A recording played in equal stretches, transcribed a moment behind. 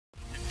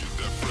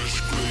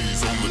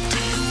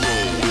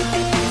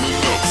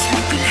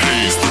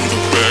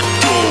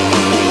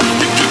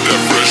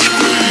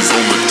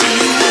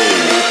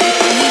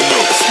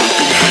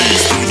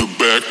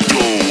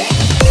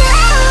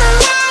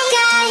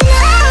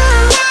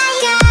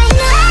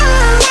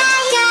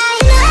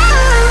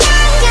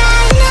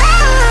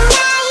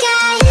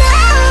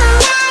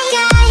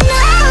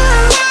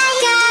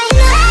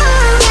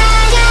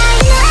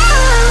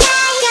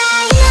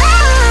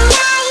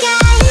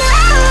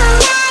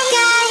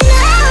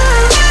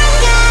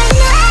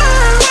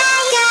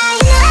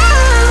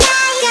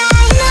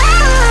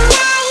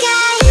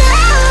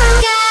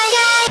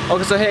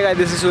So hey guys,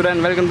 this is Suraj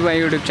and welcome to my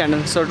YouTube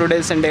channel. So today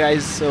is Sunday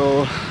guys.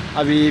 सो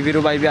अभी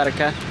वीरू भाई भी आ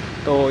रखा है,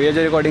 तो ये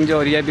जो रिकॉर्डिंग जो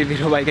हो रही है अभी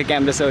वीरू भाई के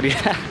कैमरे से हो रही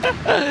है।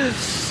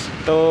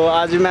 तो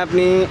आज मैं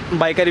अपनी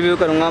बाइक का रिव्यू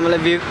करूँगा,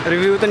 मतलब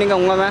रिव्यू तो नहीं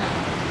कहूँगा, मैं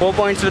वो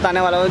पॉइंट्स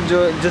बताने वाला हूँ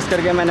जो जिस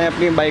करके मैंने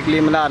अपनी बाइक ली,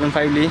 मतलब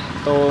R15 ली।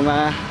 तो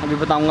मैं अभी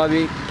बताऊँगा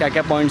अभी क्या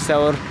क्या पॉइंट्स है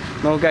और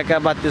मेरे को क्या क्या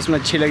बात इसमें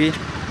अच्छी लगी,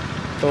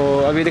 तो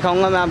अभी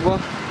दिखाऊँगा मैं आपको।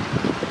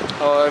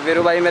 और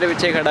वीरू भाई मेरे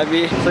पीछे खड़ा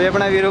भी, तो ये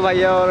अपना वीरू भाई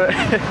है और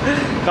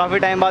काफ़ी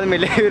टाइम बाद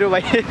मिले वीरू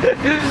भाई।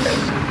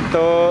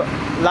 तो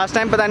लास्ट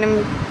टाइम पता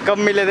नहीं कब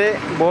मिले थे,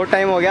 बहुत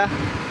टाइम हो गया।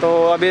 तो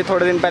अभी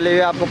थोड़े दिन पहले भी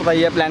आपको पता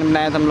ही है प्लान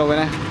बनाया था हम लोगों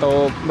ने,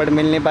 तो बट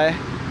मिल नहीं पाए,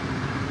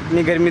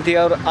 इतनी गर्मी थी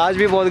और आज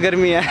भी बहुत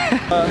गर्मी है।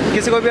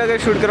 किसी को भी अगर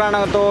शूट करवाना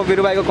हो तो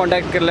वीरू भाई को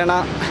कांटेक्ट कर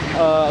लेना,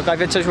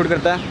 काफ़ी अच्छा शूट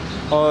करता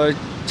है और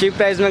चीप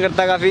प्राइस में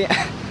करता है काफ़ी।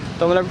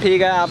 तो मतलब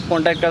ठीक है, आप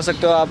कांटेक्ट कर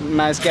सकते हो। आप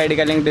मैं इसकी आईडी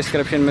का लिंक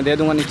डिस्क्रिप्शन में दे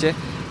दूँगा नीचे,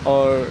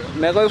 और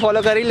मेरे को भी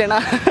फॉलो कर ही लेना।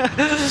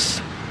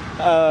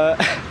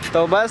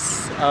 तो बस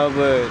अब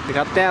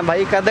दिखाते हैं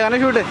भाई, कर देगा ना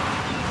शूट?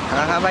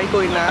 हाँ भाई,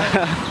 कोई ना।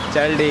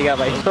 चल ठीक है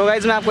भाई। तो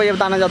गाइज़ मैं आपको ये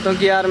बताना चाहता हूँ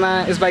कि यार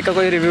मैं इस बाइक का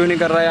कोई रिव्यू नहीं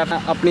कर रहा,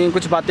 या अपनी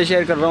कुछ बातें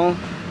शेयर कर रहा हूँ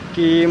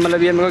कि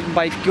मतलब ये मेरे को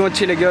बाइक क्यों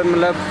अच्छी लगी और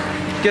मतलब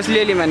किस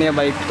लिए ली मैंने ये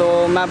बाइक।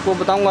 तो मैं आपको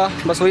बताऊँगा,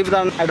 बस वही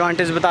बता,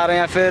 एडवांटेज बता रहे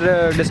हैं या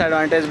फिर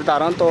डिसएडवांटेज बता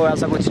रहा हूँ, तो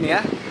ऐसा कुछ नहीं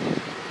है।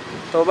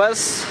 तो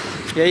बस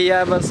यही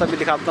है, बस अभी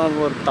दिखाता हूँ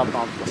वो बताता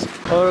हूँ आपको।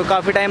 और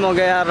काफ़ी टाइम हो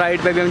गया यार,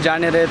 राइड पे भी हम जा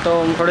नहीं रहे, तो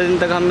थोड़े दिन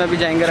तक हम अभी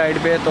जाएंगे राइड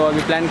पे। तो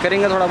अभी प्लान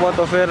करेंगे थोड़ा बहुत,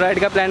 तो फिर राइड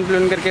का प्लान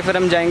करके फिर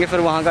हम जाएंगे, फिर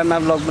वहाँ का मैं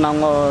व्लॉग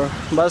बनाऊँगा। और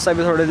बस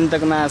अभी थोड़े दिन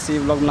तक मैं ऐसे ही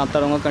व्लॉग बनाता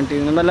रहूँगा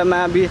कंटिन्यू, मतलब मैं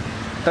अभी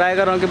ट्राई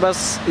कर रहा हूँ कि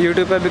बस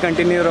यूट्यूब पर भी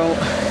कंटिन्यू रहूँ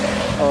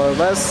और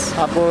बस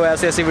आपको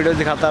ऐसी ऐसी वीडियो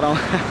दिखाता रहूँ।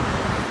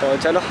 तो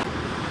चलो।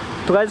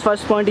 तो गाइस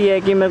फर्स्ट पॉइंट ये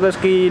है कि मेरे को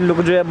इसकी लुक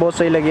जो है बहुत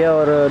सही लगी है,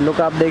 और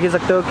लुक आप देख ही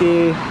सकते हो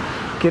कि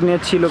कितनी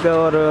अच्छी लुक है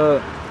और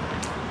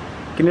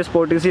कितनी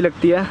स्पोर्टी सी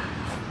लगती है।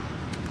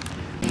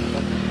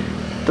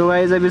 तो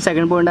गाइस अभी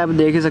सेकंड पॉइंट आप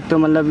देख ही सकते हो,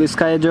 मतलब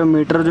इसका ये जो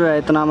मीटर जो है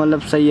इतना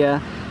मतलब सही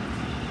है,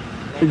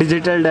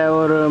 डिजिटल है,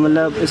 और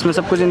मतलब इसमें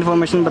सब कुछ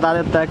इन्फॉर्मेशन बता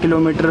देता है,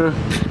 किलोमीटर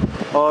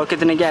और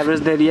कितने की एवरेज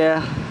दे रही है,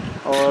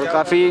 और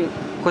काफ़ी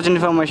कुछ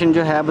इन्फॉर्मेशन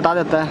जो है बता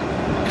देता है।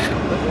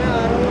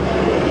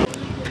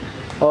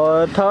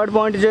 और थर्ड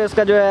पॉइंट जो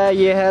इसका जो है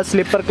ये है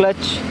स्लिपर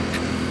क्लच।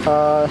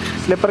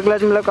 स्लिपर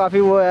क्लच मतलब काफ़ी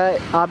वो है,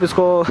 आप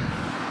इसको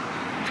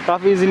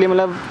काफ़ी इजीली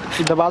मतलब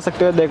दबा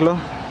सकते हो, देख लो।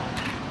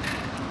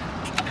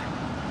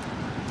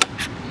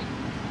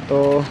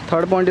 तो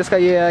थर्ड पॉइंट इसका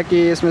ये है कि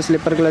इसमें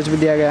स्लिपर क्लच भी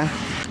दिया गया है।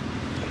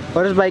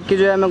 और इस बाइक की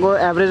जो है मेरे को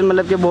एवरेज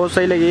मतलब कि बहुत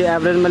सही लगी।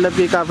 एवरेज मतलब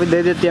कि काफ़ी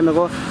दे देती है मेरे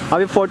को,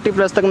 अभी 40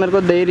 प्लस तक मेरे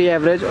को दे ही रही है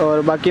एवरेज।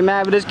 और बाकी मैं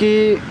एवरेज की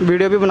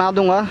वीडियो भी बना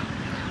दूँगा,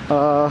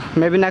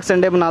 मैं भी नेक्स्ट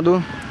संडे बना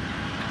दूँ,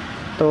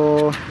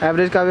 तो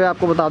एवरेज का भी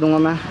आपको बता दूँगा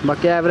मैं।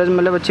 बाकी एवरेज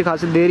मतलब अच्छी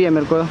खासी दे रही है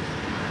मेरे को,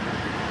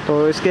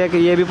 तो इसके एक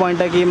ये भी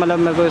पॉइंट है कि मतलब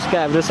मेरे को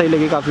इसका एवरेज सही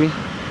लगी काफ़ी।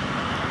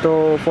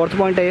 तो फोर्थ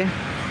पॉइंट है ये।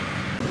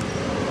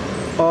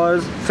 और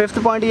फिफ्थ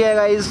पॉइंट ये है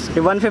गाइस,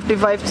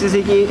 155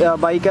 सीसी की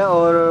बाइक है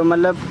और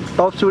मतलब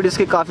टॉप स्पीड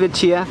इसकी काफ़ी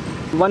अच्छी है,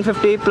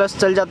 150 प्लस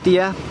चल जाती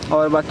है,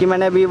 और बाकी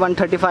मैंने अभी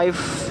 135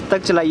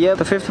 तक चलाई है।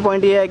 तो फिफ्थ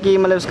पॉइंट ये है कि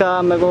मतलब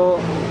इसका मेरे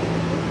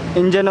को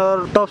इंजन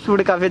और टॉप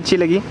स्पीड काफ़ी अच्छी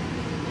लगी।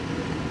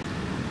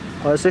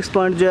 और सिक्स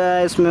पॉइंट जो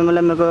है इसमें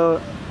मतलब मेरे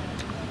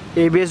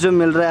को ABS जो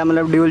मिल रहा है,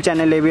 मतलब ड्यूल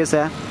चैनल ABS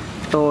है,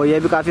 तो ये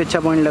भी काफ़ी अच्छा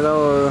पॉइंट लगा।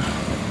 और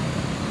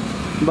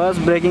बस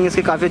ब्रेकिंग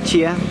इसकी काफ़ी अच्छी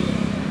है।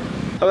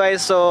 तो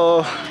गाइस सो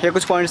ये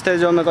कुछ पॉइंट्स थे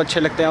जो मेरे को अच्छे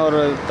लगते हैं,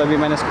 और तभी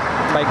मैंने इस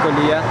बाइक को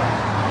लिया।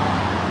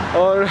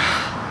 और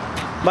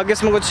बाकी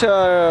इसमें कुछ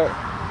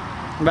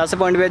वैसे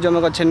पॉइंट भी है जो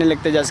मेरे को अच्छे नहीं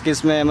लगते, जैसे कि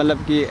इसमें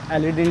मतलब कि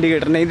LED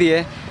इंडिकेटर नहीं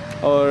दिए,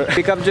 और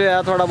पिकअप जो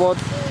है थोड़ा बहुत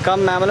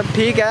कम है, मतलब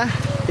ठीक है,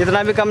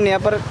 इतना भी कम नहीं है,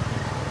 पर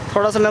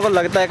थोड़ा सा मेरे को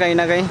लगता है कहीं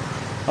ना कहीं।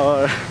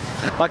 और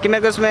बाकी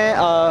मेरे को इसमें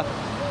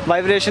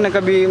वाइब्रेशन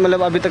कभी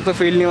मतलब अभी तक तो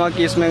फील नहीं हुआ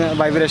कि इसमें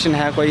वाइब्रेशन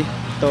है कोई,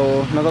 तो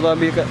मेरे को तो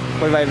अभी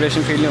कोई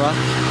वाइब्रेशन फील नहीं हुआ।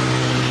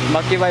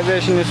 बाकी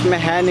वाइब्रेशन इसमें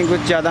है नहीं कुछ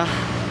ज़्यादा,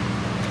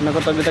 मेरे को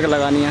तो अभी तक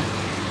लगा नहीं है।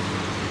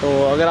 तो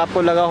अगर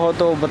आपको लगा हो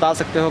तो बता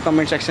सकते हो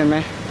कमेंट सेक्शन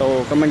में,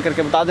 तो कमेंट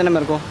करके बता देना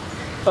मेरे को।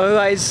 और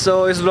गाइस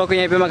सो इस ब्लॉग को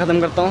यहीं पे मैं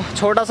ख़त्म करता हूँ।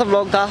 छोटा सा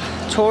ब्लॉग था,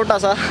 छोटा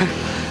सा।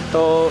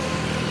 तो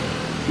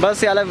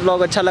बस यार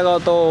ब्लॉग अच्छा लगा हो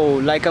तो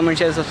लाइक कमेंट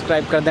शेयर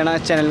सब्सक्राइब कर देना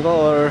चैनल को।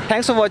 और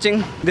thanks for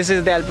watching, this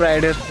is the help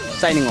rider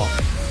signing off.